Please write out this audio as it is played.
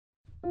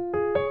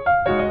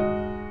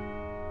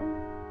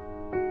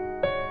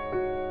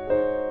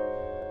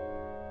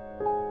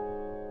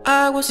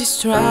was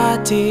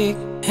distracted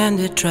in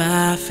the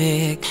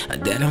traffic. I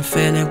didn't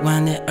feel it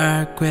when the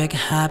earthquake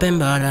happened,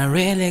 but it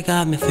really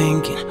got me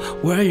thinking.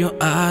 Where you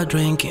are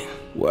drinking?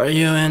 Were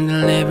you in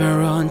the living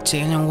room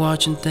chilling,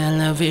 watching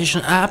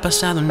television? Ha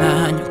pasado un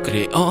año,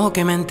 creo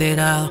que me he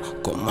enterado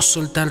cómo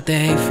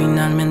soltarte y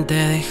finalmente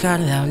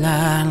dejar de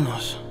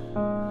hablarnos.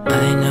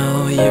 I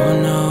know,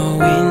 you know,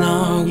 we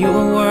know you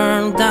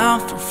weren't down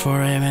for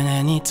forever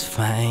and it's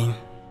fine.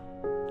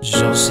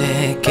 Yo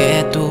sé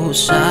que tú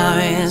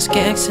sabes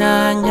que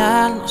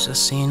extrañarnos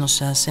así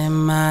nos hace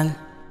mal.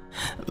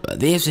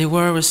 But if the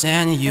word was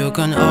any, you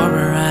can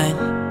override.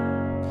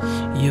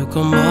 You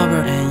come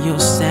over and you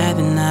stay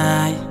the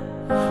night.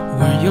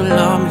 When you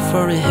love me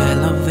for the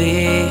hell of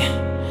it,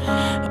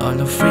 all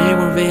the free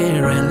will be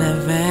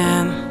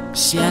irrelevant.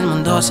 Si el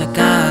mundo se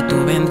acaba,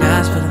 tú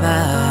vendrás,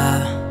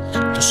 ¿verdad?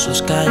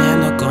 Nosotros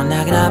cayendo con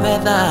la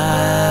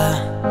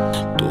gravedad.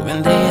 Tú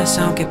vendrías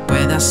aunque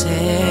pueda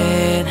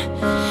ser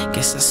que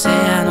esta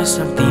sea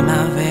nuestra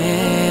última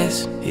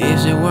vez.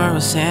 If the world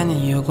was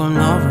ending, you gon'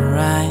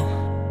 override,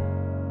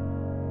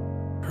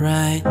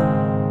 right?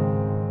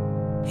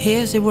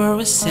 If the world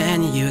was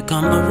ending, you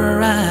gon'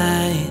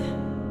 override,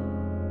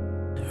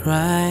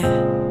 right?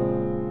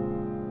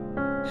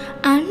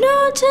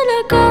 Anoche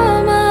la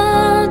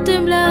cama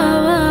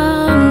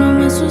temblaba. No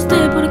me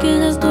asusté porque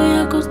ya estoy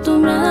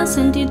acostumbrada a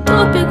sentir tu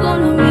pie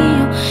con lo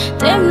mío,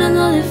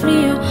 temblando de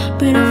frío.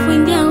 Pero fue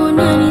en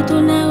diagonal y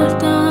tu lago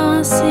estaba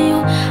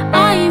vacío.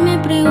 Ay, me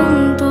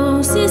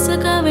pregunto si se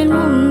acaba el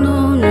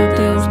mundo. ¿No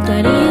te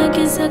gustaría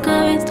que se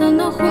acabe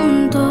estando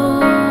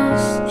juntos?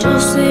 Yo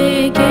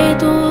sé que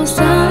tú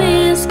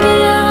sabes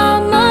que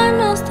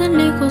amarnos tan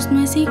lejos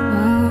no es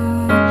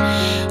igual.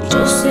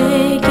 Yo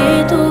sé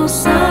que tú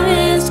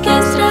sabes que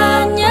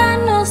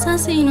extrañarnos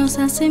así nos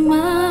hace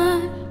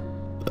mal.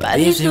 But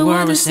if the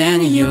world was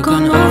ending, you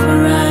gon'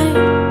 override.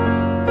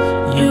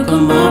 You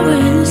come over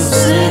and you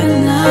say the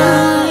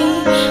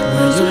night.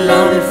 When you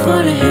love it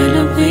for the hell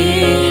of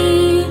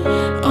it,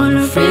 all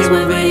the freaks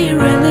will be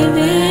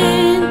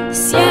irrelevant.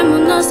 Si el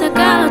mundo se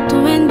acaba,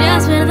 tú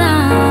vendrías,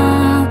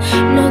 ¿verdad?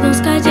 Los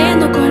dos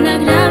cayendo con la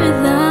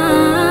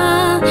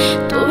gravedad.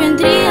 Tú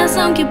vendrías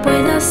aunque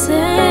pueda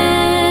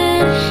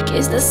ser que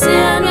esta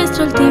sea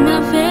nuestra última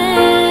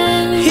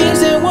vez. If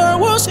the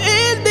world was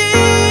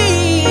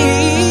ending,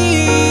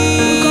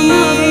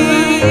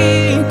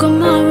 you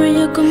come over,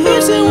 you come over,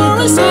 if the world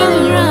was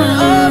ending,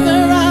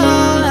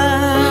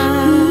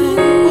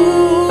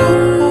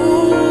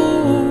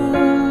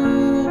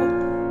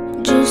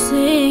 yo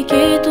sé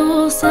que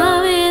tú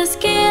sabes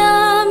que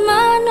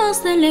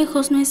amarnos de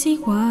lejos no es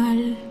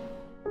igual.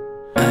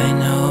 I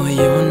know,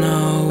 you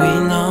know,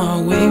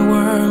 we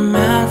were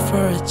meant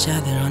for each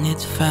other and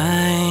it's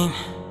fine.